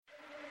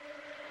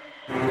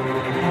Welcome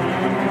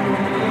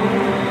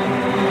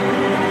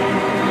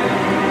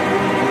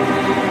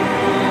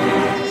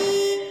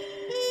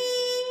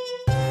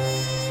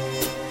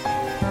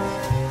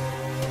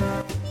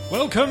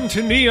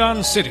to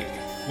Neon City,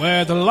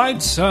 where the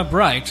lights are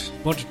bright,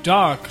 but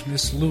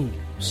darkness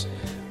looms.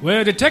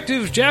 Where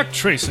Detective Jack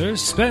Tracer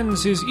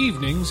spends his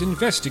evenings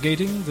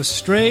investigating the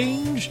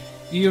strange,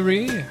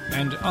 eerie,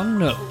 and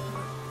unknown.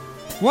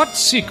 What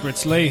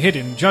secrets lay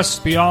hidden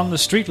just beyond the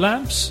street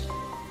lamps?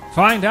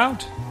 Find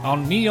out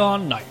on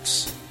Neon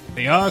Nights,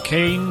 the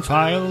arcane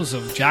files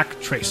of Jack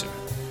Tracer.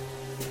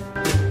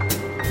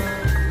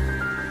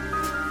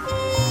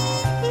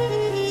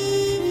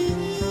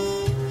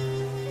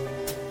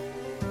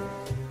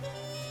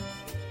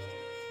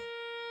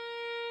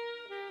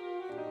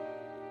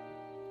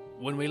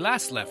 When we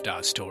last left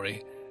our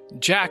story,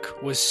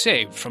 Jack was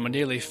saved from a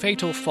nearly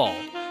fatal fall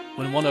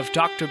when one of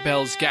Dr.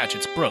 Bell's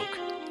gadgets broke,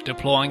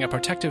 deploying a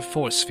protective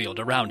force field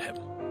around him.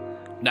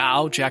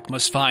 Now Jack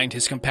must find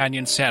his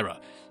companion Sarah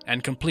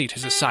and complete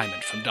his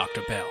assignment from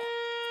Dr. Bell.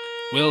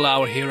 Will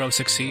our hero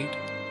succeed?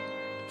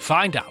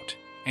 Find out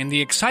in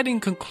the exciting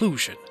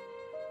conclusion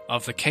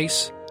of The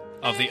Case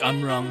of the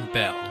Unrung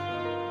Bell.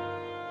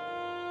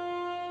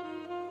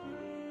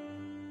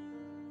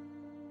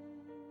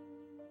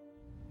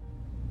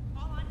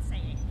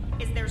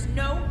 There's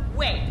no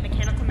way the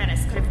Mechanical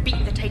Menace could have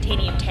beaten the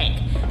Titanium Tank.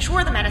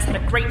 Sure, the Menace had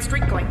a great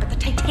streak going, but the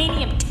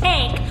Titanium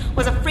Tank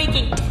was a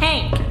freaking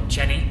tank.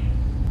 Jenny,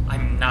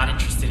 I'm not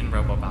interested in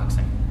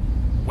roboboxing.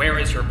 Where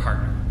is your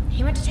partner?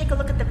 He went to take a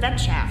look at the vent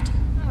shaft.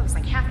 Oh, it was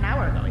like half an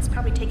hour ago. He's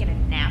probably taking a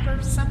nap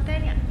or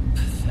something.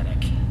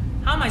 Pathetic.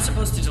 How am I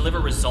supposed to deliver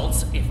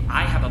results if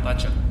I have a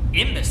bunch of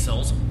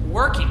imbeciles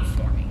working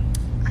for me?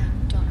 I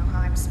don't know how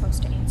I'm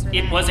supposed to answer that.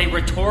 It was a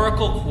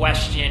rhetorical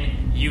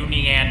question, you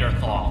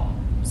Neanderthal.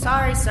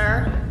 Sorry,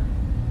 sir.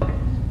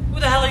 Who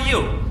the hell are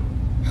you?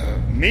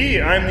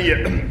 Me? I'm the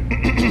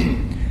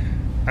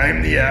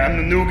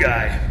new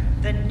guy.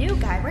 The new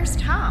guy? Where's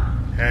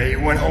Tom? He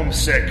went home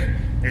sick.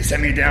 They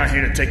sent me down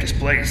here to take his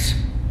place.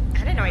 I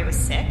didn't know he was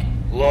sick.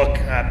 Look,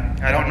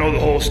 I don't know the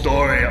whole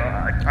story.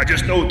 I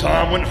just know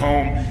Tom went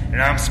home,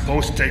 and I'm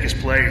supposed to take his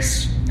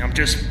place. I'm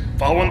just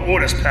following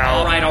orders, pal.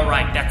 All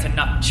right. That's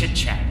enough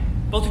chit-chat.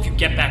 Both of you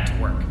get back to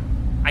work.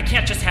 I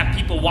can't just have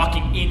people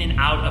walking in and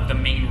out of the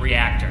main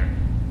reactor.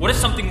 What if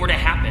something were to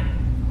happen?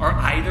 Are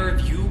either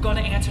of you going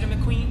to answer to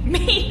McQueen?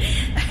 Me?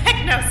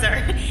 Heck no,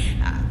 sir.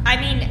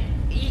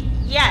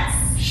 Yes.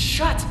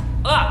 Shut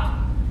up!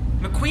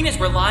 McQueen is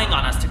relying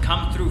on us to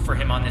come through for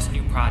him on this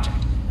new project.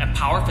 And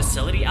Power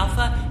Facility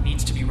Alpha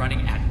needs to be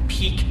running at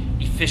peak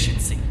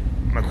efficiency.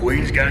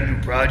 McQueen's got a new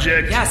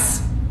project?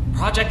 Yes!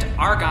 Project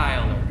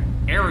Argyle or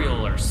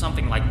Ariel or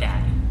something like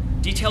that.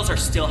 Details are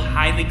still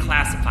highly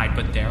classified,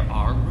 but there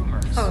are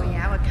rumors. Oh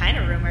yeah, what kind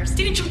of rumors?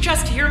 Didn't you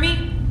just hear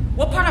me?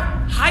 What part of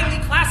highly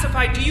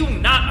classified do you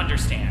not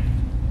understand?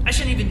 I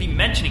shouldn't even be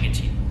mentioning it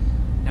to you.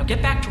 Now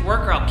get back to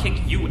work or I'll kick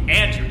you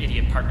and your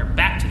idiot partner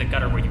back to the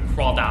gutter where you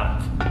crawled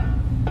out of.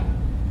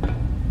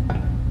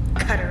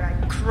 Gutter I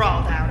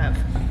crawled out of.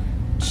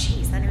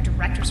 Jeez, that new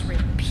director's a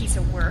real piece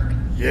of work.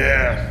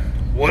 Yeah,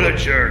 what a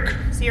jerk.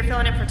 So you're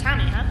filling in for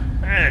Tommy, huh?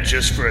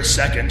 Just for a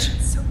second.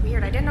 So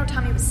weird, I didn't know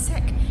Tommy was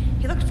sick.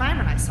 He looked fine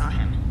when I saw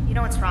him. You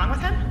know what's wrong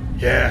with him?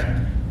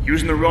 Yeah, he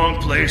was in the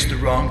wrong place at the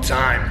wrong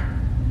time.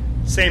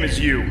 Same as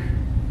you.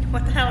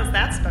 What the hell is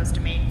that supposed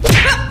to mean?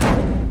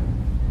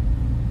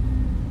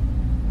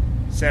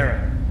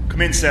 Sarah.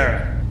 Come in,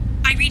 Sarah.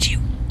 I read you.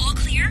 All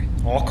clear?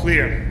 All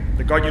clear.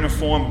 The guard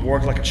uniform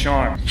worked like a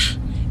charm.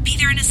 Be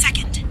there in a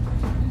second.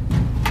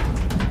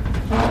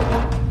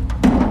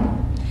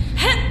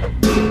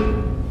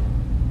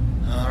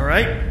 All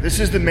right. This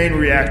is the main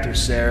reactor,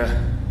 Sarah.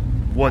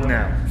 What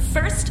now?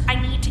 First, I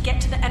need to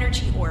get to the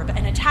energy orb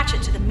and attach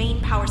it to the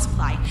main power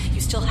supply. You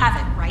still have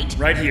it, right?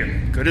 Right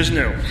here. Good as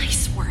new.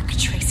 Nice work,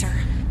 Tracer.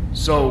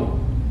 So,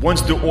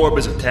 once the orb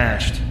is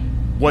attached,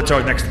 what's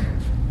our next move?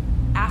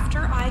 After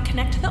I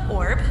connect to the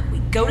orb, we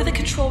go to the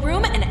control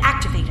room and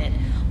activate it.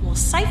 We'll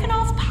siphon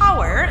off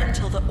power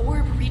until the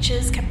orb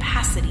reaches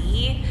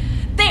capacity.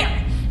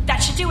 There! That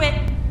should do it.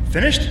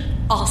 Finished?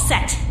 All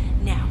set.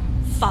 Now,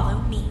 follow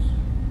me.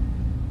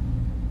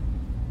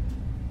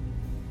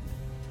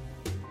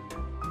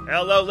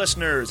 Hello,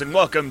 listeners, and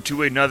welcome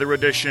to another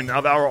edition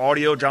of our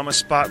audio drama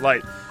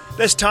spotlight.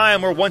 This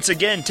time, we're once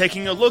again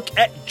taking a look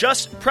at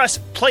Just Press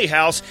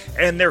Playhouse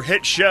and their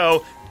hit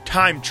show,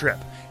 Time Trip.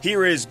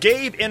 Here is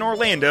Gabe in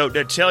Orlando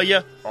to tell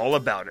you all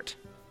about it.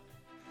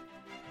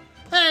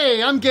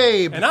 Hey, I'm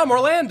Gabe. And I'm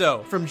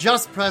Orlando. From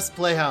Just Press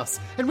Playhouse.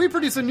 And we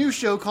produce a new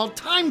show called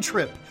Time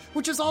Trip,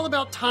 which is all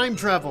about time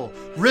travel,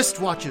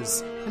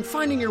 wristwatches, and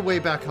finding your way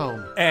back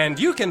home. And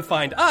you can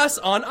find us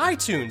on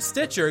iTunes,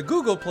 Stitcher,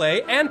 Google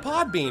Play, and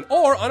Podbean,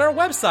 or on our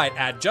website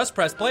at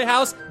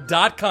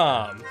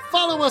justpressplayhouse.com.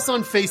 Follow us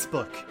on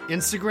Facebook,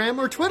 Instagram,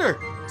 or Twitter.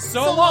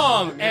 So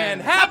long,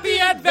 and happy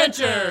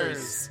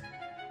adventures!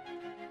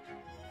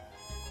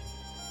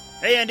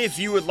 And if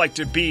you would like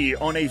to be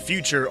on a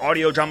future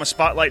audio drama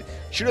spotlight,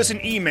 shoot us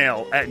an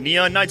email at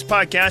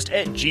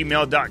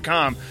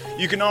neonnightspodcast@gmail.com.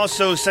 You can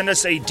also send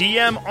us a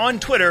DM on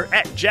Twitter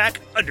at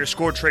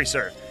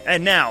Jack_Tracer.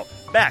 And now,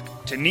 back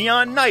to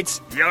Neon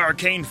Knights, the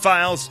arcane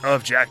files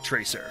of Jack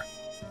Tracer.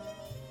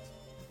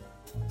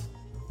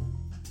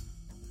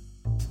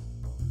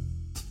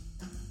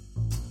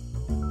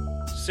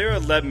 Sarah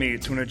led me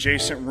to an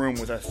adjacent room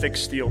with a thick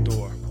steel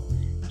door.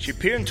 She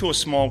peered into a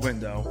small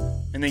window,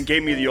 and then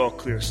gave me the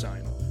all-clear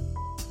sign.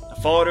 I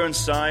followed her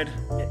inside,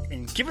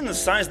 and given the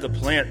size of the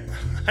plant,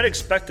 I'd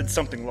expected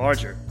something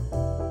larger.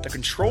 The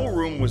control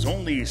room was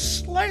only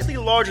slightly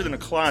larger than a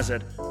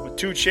closet, with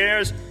 2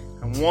 chairs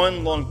and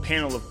one long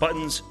panel of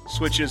buttons,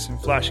 switches,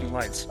 and flashing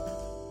lights.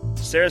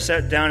 Sarah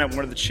sat down at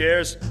one of the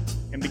chairs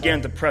and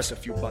began to press a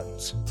few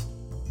buttons.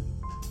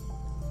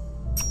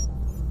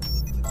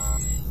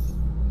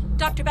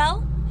 Dr.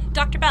 Bell?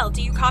 Dr. Bell,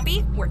 do you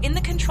copy? We're in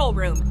the control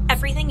room.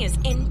 Everything is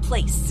in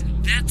place.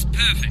 That's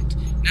perfect.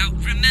 Now,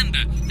 remember,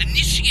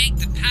 initiate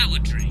the power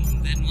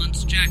drain. Then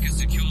once Jack has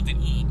secured the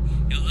orb,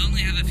 he'll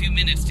only have a few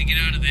minutes to get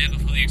out of there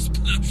before the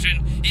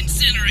explosion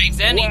incinerates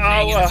anything.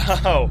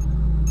 Wow.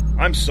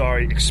 I'm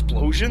sorry,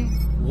 explosion?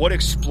 What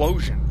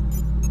explosion?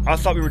 I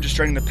thought we were just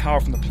draining the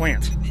power from the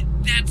plant.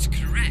 That's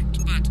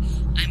correct, but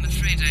I'm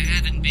afraid I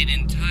haven't been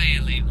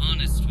entirely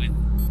honest with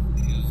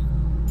you.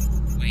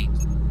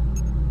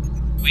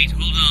 Wait,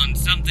 hold on.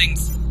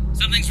 Something's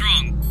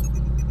wrong.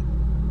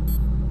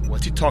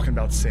 What's he talking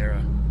about,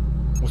 Sarah?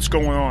 What's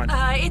going on?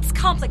 It's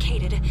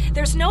complicated.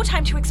 There's no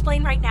time to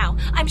explain right now.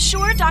 I'm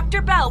sure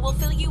Dr. Bell will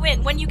fill you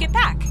in when you get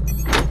back.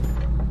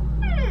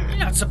 You're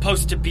not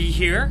supposed to be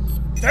here.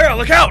 Sarah,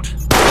 look out!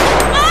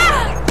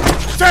 Ah!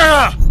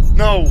 Sarah!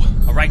 No!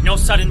 Alright, no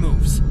sudden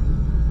moves.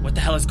 What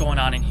the hell is going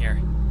on in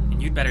here?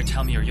 And you'd better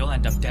tell me or you'll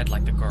end up dead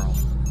like the girl.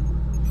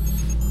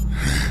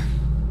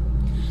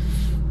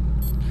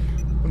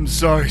 I'm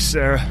sorry,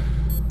 Sarah.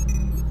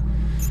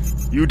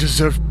 You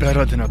deserve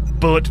better than a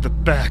bullet to the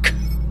back.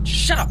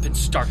 Shut up and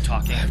start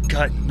talking. I've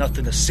got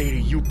nothing to say to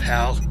you,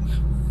 pal.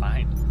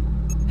 Fine.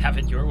 Have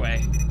it your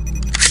way.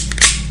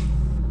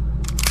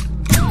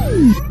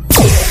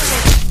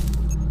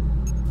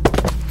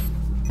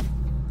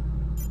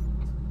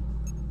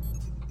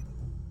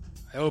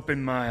 I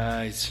opened my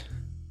eyes,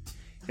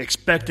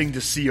 expecting to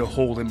see a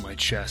hole in my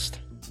chest.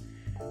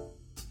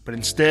 But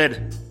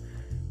instead,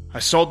 I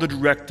saw the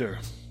director,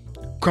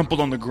 crumpled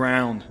on the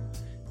ground,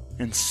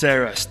 and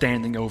Sarah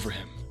standing over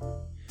him.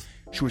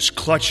 She was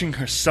clutching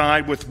her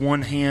side with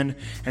one hand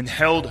and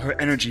held her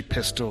energy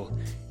pistol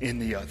in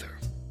the other.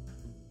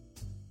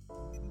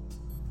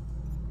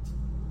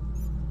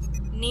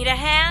 Need a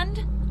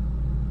hand?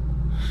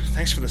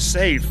 Thanks for the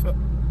save.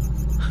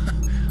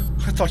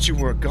 I thought you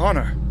were a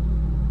goner.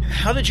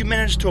 How did you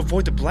manage to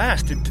avoid the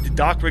blast? Did the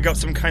doc rig out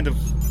some kind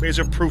of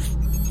laser-proof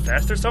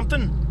vest or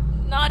something?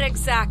 Not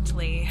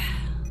exactly.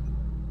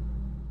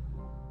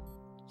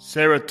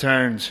 Sarah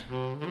turned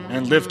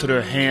and lifted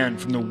her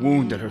hand from the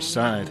wound at her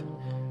side.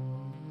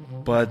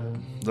 But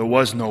there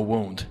was no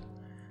wound.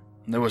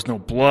 There was no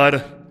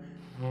blood.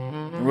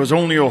 There was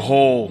only a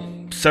hole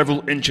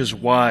several inches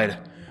wide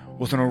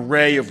with an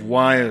array of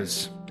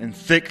wires and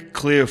thick,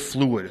 clear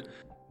fluid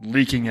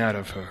leaking out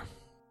of her.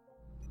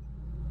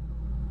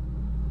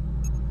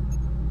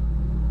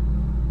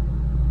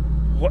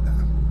 What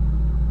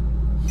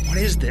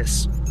is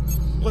this?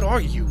 What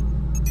are you?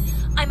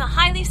 I'm a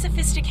highly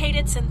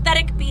sophisticated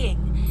synthetic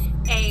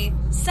being, a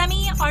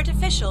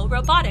semi-artificial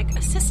robotic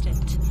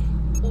assistant,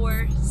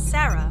 or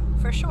Sarah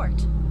for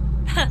short.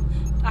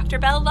 Dr.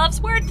 Bell loves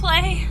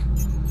wordplay.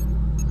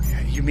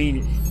 You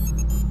mean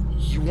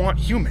you aren't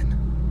human?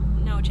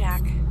 No,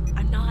 Jack,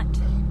 I'm not.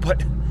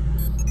 But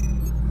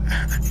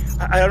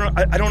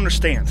I don't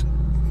understand.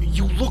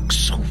 You look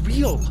so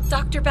real.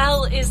 Dr.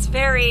 Bell is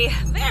very,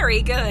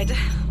 very good.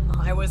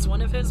 I was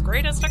one of his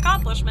greatest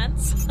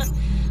accomplishments.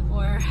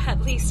 Or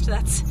at least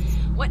that's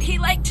what he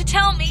liked to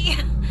tell me.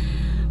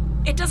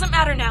 It doesn't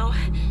matter now.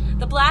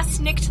 The blast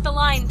nicked the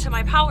line to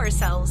my power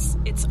cells.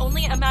 It's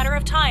only a matter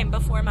of time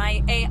before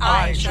my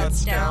AI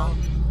shuts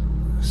down.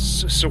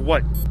 So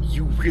what?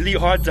 You really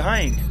are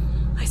dying?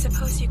 I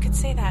suppose you could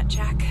say that,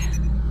 Jack.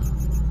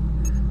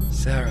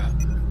 Sarah,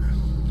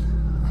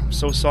 I'm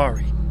so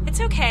sorry.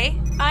 It's okay.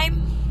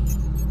 I'm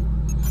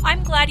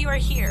glad you are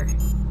here.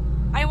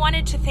 I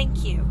wanted to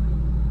thank you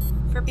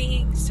for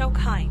being so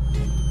kind.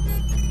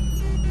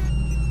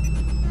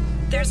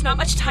 There's not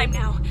much time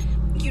now.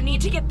 You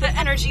need to get the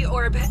energy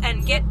orb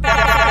and get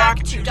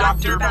back to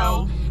Dr.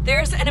 Bell.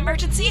 There's an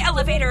emergency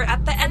elevator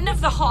at the end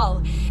of the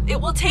hall. It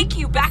will take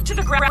you back to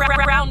the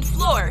ground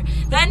floor.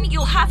 Then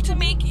you'll have to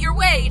make your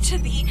way to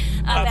the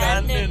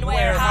abandoned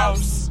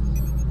warehouse.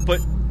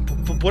 But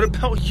what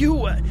about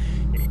you?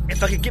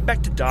 If I could get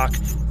back to Doc,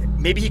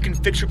 maybe he can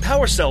fix your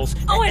power cells.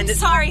 Oh, I'm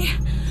sorry.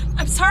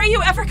 I'm sorry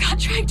you ever got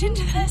dragged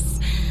into this.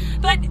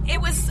 But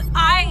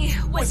I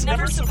was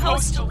never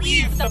supposed to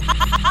leave the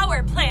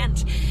power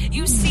plant.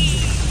 You see...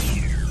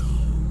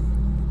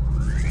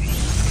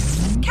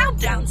 Count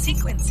Meltdown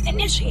sequence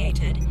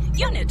initiated.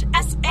 Unit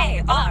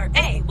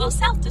SARA will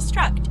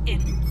self-destruct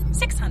in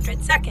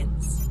 600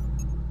 seconds.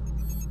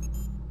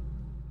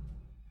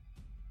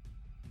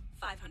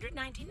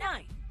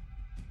 599.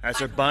 As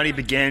her body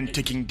began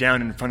ticking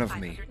down in front of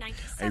me,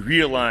 I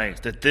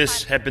realized that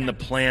this had been the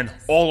plan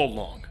all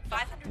along.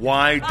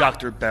 Why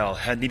Dr. Bell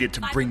had needed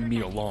to bring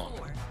me along.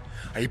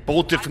 I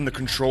bolted from the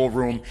control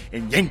room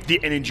and yanked the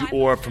energy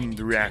orb from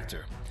the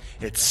reactor.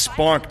 It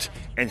sparked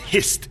and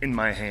hissed in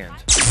my hand.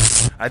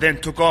 I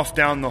then took off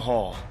down the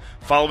hall,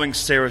 following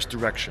Sarah's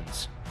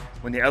directions.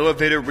 When the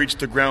elevator reached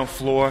the ground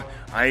floor,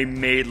 I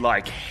made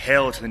like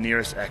hell to the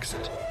nearest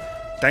exit.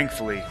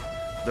 Thankfully,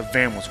 the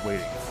van was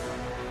waiting.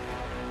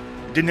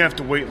 I didn't have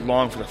to wait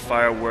long for the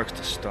fireworks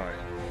to start.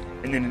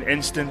 And in an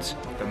instant,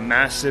 the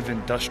massive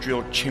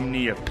industrial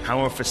chimney of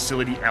Power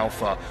Facility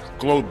Alpha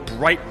glowed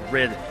bright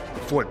red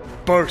before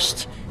it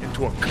burst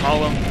into a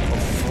column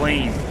of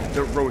flame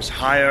that rose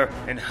higher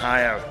and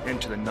higher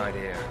into the night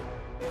air.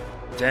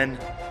 Then,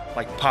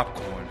 like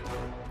popcorn,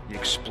 the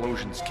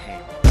explosions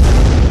came.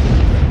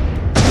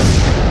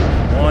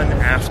 One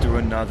after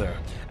another,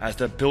 as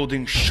the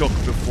building shook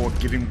before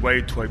giving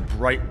way to a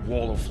bright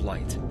wall of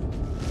light.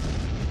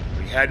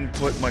 We hadn't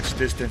put much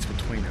distance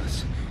between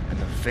us, and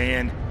the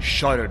van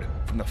shuddered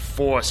from the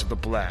force of the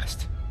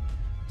blast.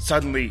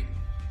 Suddenly,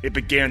 it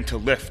began to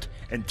lift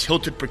and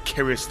tilted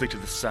precariously to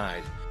the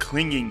side,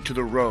 clinging to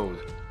the road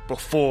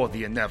before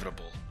the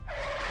inevitable.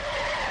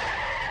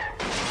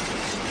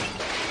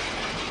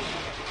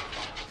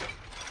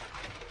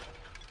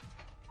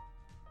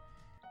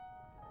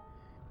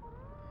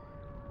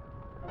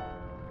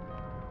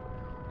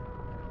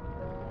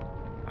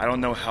 I don't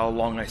know how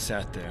long I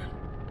sat there.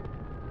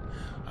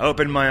 I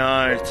opened my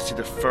eyes to see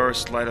the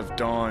first light of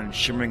dawn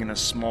shimmering in a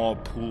small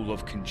pool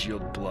of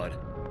congealed blood.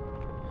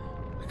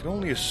 I could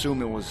only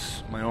assume it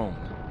was my own.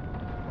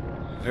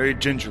 Very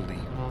gingerly,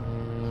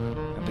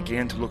 I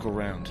began to look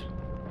around,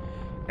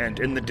 and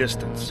in the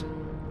distance,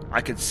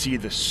 I could see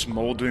the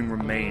smoldering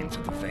remains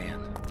of the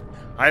van.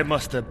 I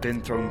must have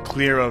been thrown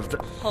clear of the...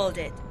 Hold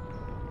it.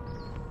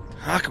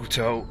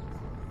 Hakuto,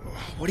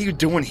 what are you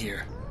doing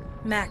here?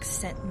 Max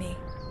sent me.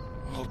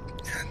 Well,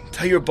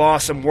 tell your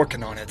boss I'm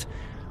working on it.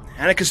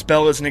 Atticus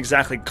Bell isn't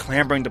exactly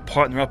clambering to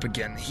partner up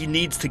again. He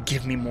needs to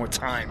give me more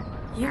time.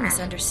 You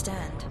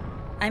misunderstand.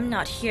 I'm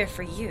not here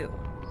for you.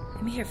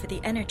 I'm here for the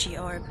energy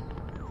orb.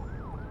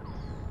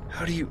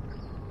 How do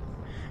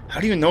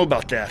you know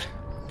about that?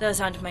 Those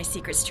aren't my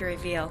secrets to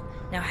reveal.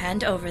 Now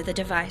hand over the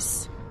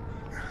device.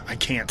 I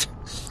can't.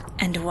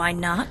 And why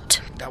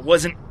not? That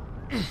wasn't...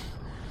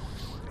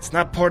 It's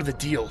not part of the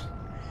deal.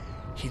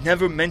 He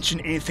never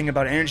mentioned anything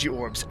about energy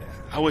orbs.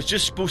 I was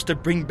just supposed to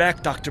bring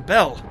back Dr.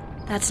 Bell.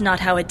 That's not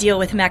how a deal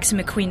with Max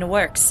McQueen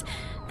works.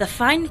 The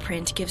fine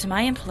print gives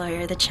my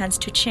employer the chance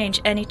to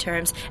change any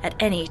terms at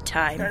any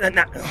time.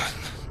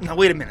 Now,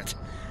 wait a minute.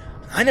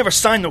 I never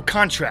signed no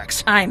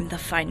contracts. I'm the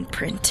fine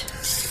print.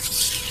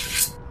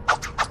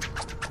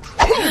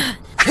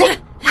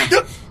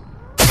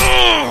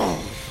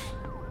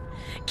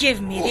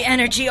 Give me the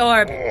energy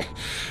orb. You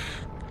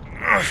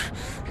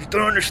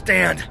don't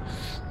understand.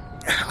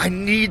 I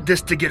need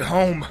this to get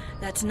home.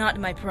 That's not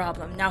my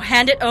problem. Now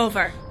hand it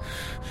over.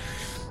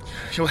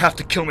 You'll have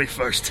to kill me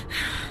first.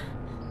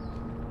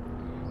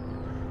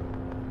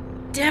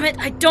 Damn it,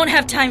 I don't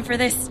have time for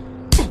this.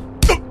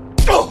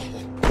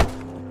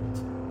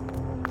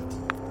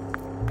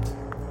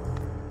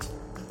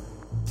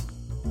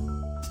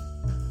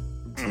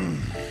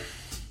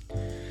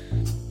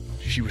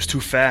 She was too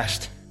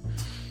fast.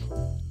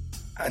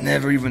 I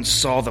never even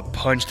saw the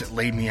punch that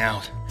laid me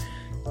out.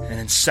 And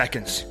in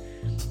seconds,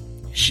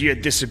 she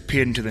had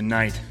disappeared into the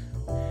night.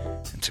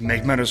 And to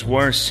make matters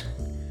worse,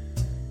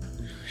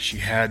 she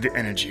had the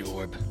energy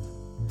orb.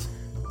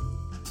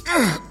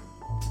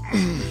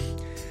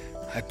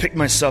 I picked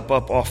myself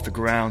up off the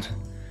ground.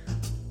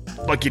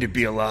 Lucky to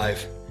be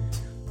alive.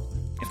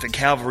 If the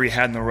cavalry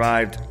hadn't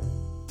arrived,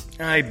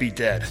 I'd be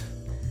dead.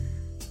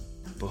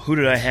 But who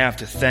did I have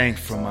to thank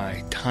for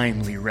my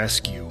timely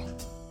rescue?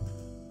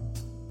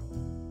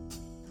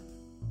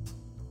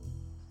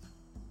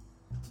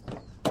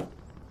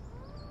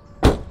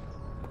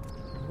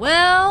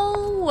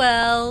 Well,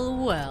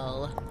 well,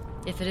 well.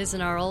 If it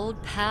isn't our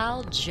old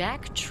pal,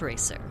 Jack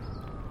Tracer.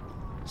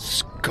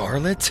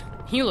 Scarlet?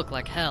 You look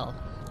like hell.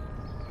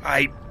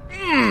 I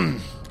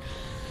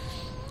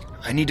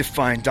need to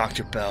find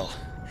Dr. Bell.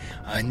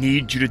 I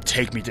need you to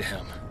take me to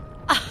him.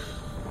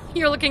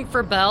 You're looking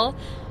for Bell?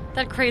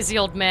 That crazy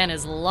old man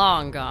is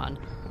long gone.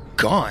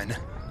 Gone?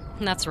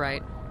 That's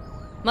right.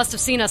 Must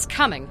have seen us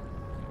coming.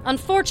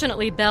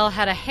 Unfortunately, Bell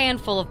had a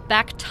handful of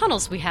back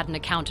tunnels we hadn't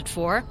accounted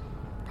for.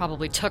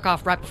 Probably took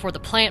off right before the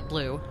plant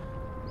blew.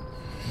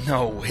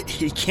 No,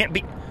 he can't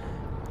be...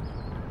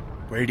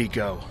 Where did he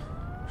go?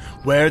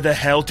 Where the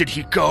hell did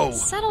he go?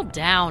 Settle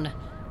down.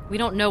 We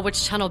don't know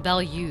which tunnel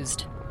Bell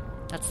used.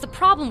 That's the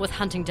problem with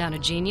hunting down a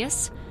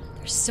genius.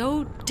 They're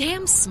so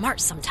damn smart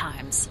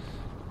sometimes.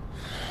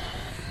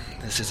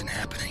 This isn't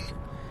happening.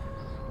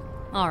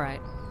 All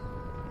right.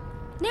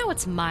 Now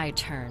it's my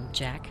turn,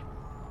 Jack.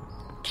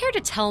 Care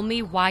to tell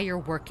me why you're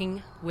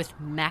working with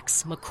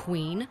Max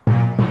McQueen?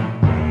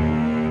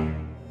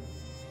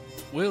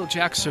 Will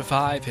Jack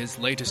survive his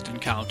latest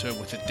encounter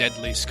with the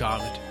deadly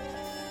Scarlet?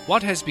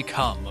 What has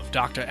become of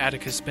Dr.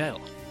 Atticus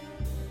Bell?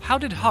 How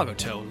did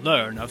Haruto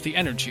learn of the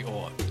energy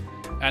orb?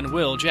 And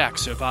will Jack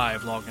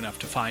survive long enough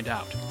to find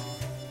out?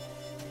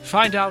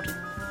 Find out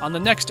on the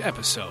next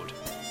episode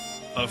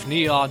of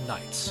Neon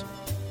Knights,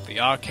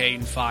 The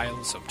Arcane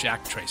Files of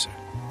Jack Tracer.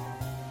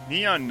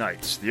 Neon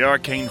Knights, The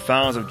Arcane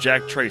Files of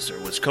Jack Tracer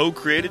was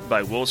co-created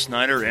by Will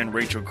Snyder and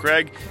Rachel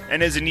Craig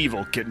and is an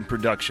Evil Kitten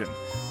production.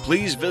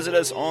 Please visit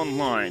us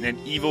online at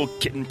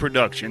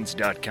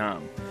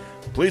evilkittenproductions.com.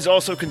 Please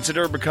also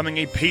consider becoming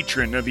a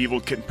patron of Evil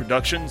Kitten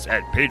Productions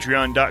at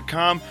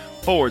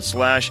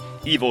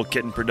patreon.com/Evil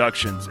Kitten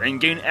Productions and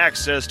gain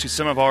access to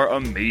some of our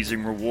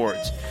amazing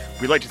rewards.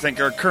 We'd like to thank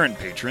our current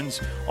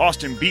patrons: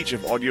 Austin Beach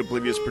of Audio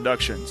Oblivious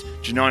Productions,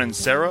 Janan and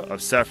Sarah of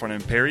Saffron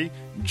and Perry,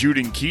 Jude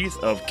and Keith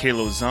of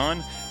Kalo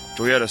Zahn,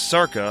 Joyetta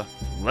Sarka,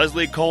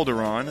 Leslie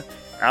Calderon,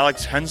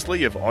 Alex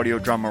Hensley of Audio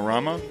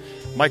Dramarama,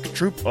 Mike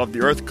Troop of The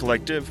Earth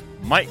Collective,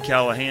 Mike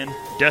Callahan,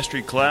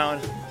 Destry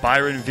Cloud,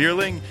 Byron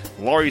Vierling,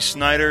 Laurie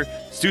Snyder,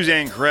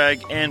 Suzanne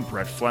Craig, and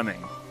Brett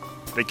Fleming.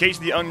 The Case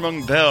of the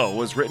Unrung Bell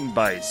was written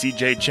by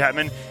C.J.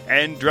 Chapman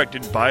and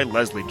directed by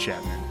Leslie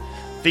Chapman.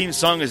 Theme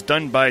song is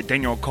done by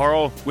Daniel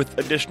Carl, with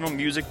additional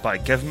music by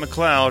Kevin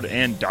MacLeod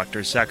and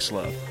Dr.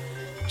 Saxlove.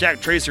 Jack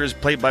Tracer is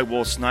played by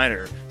Will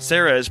Snyder.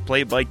 Sarah is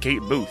played by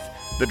Kate Booth.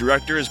 The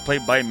director is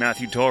played by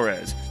Matthew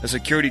Torres. The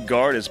security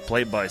guard is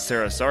played by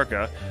Sarah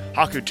Sarka.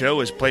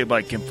 Hakuto is played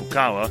by Kim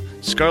Fukawa.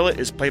 Scarlet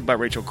is played by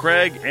Rachel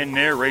Craig, and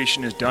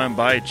narration is done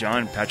by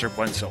John Patrick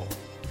Wenzel.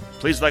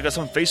 Please like us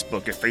on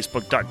Facebook at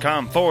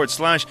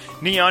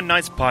facebook.com/Neon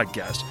Knights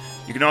Podcast.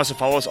 You can also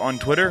follow us on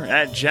Twitter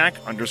at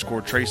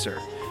Jack_Tracer.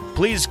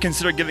 Please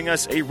consider giving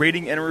us a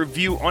rating and a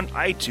review on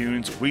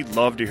iTunes. We'd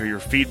love to hear your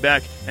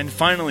feedback. And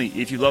finally,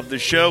 if you love the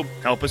show,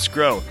 help us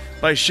grow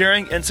by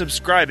sharing and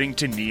subscribing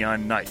to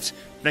Neon Knights.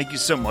 Thank you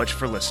so much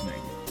for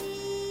listening.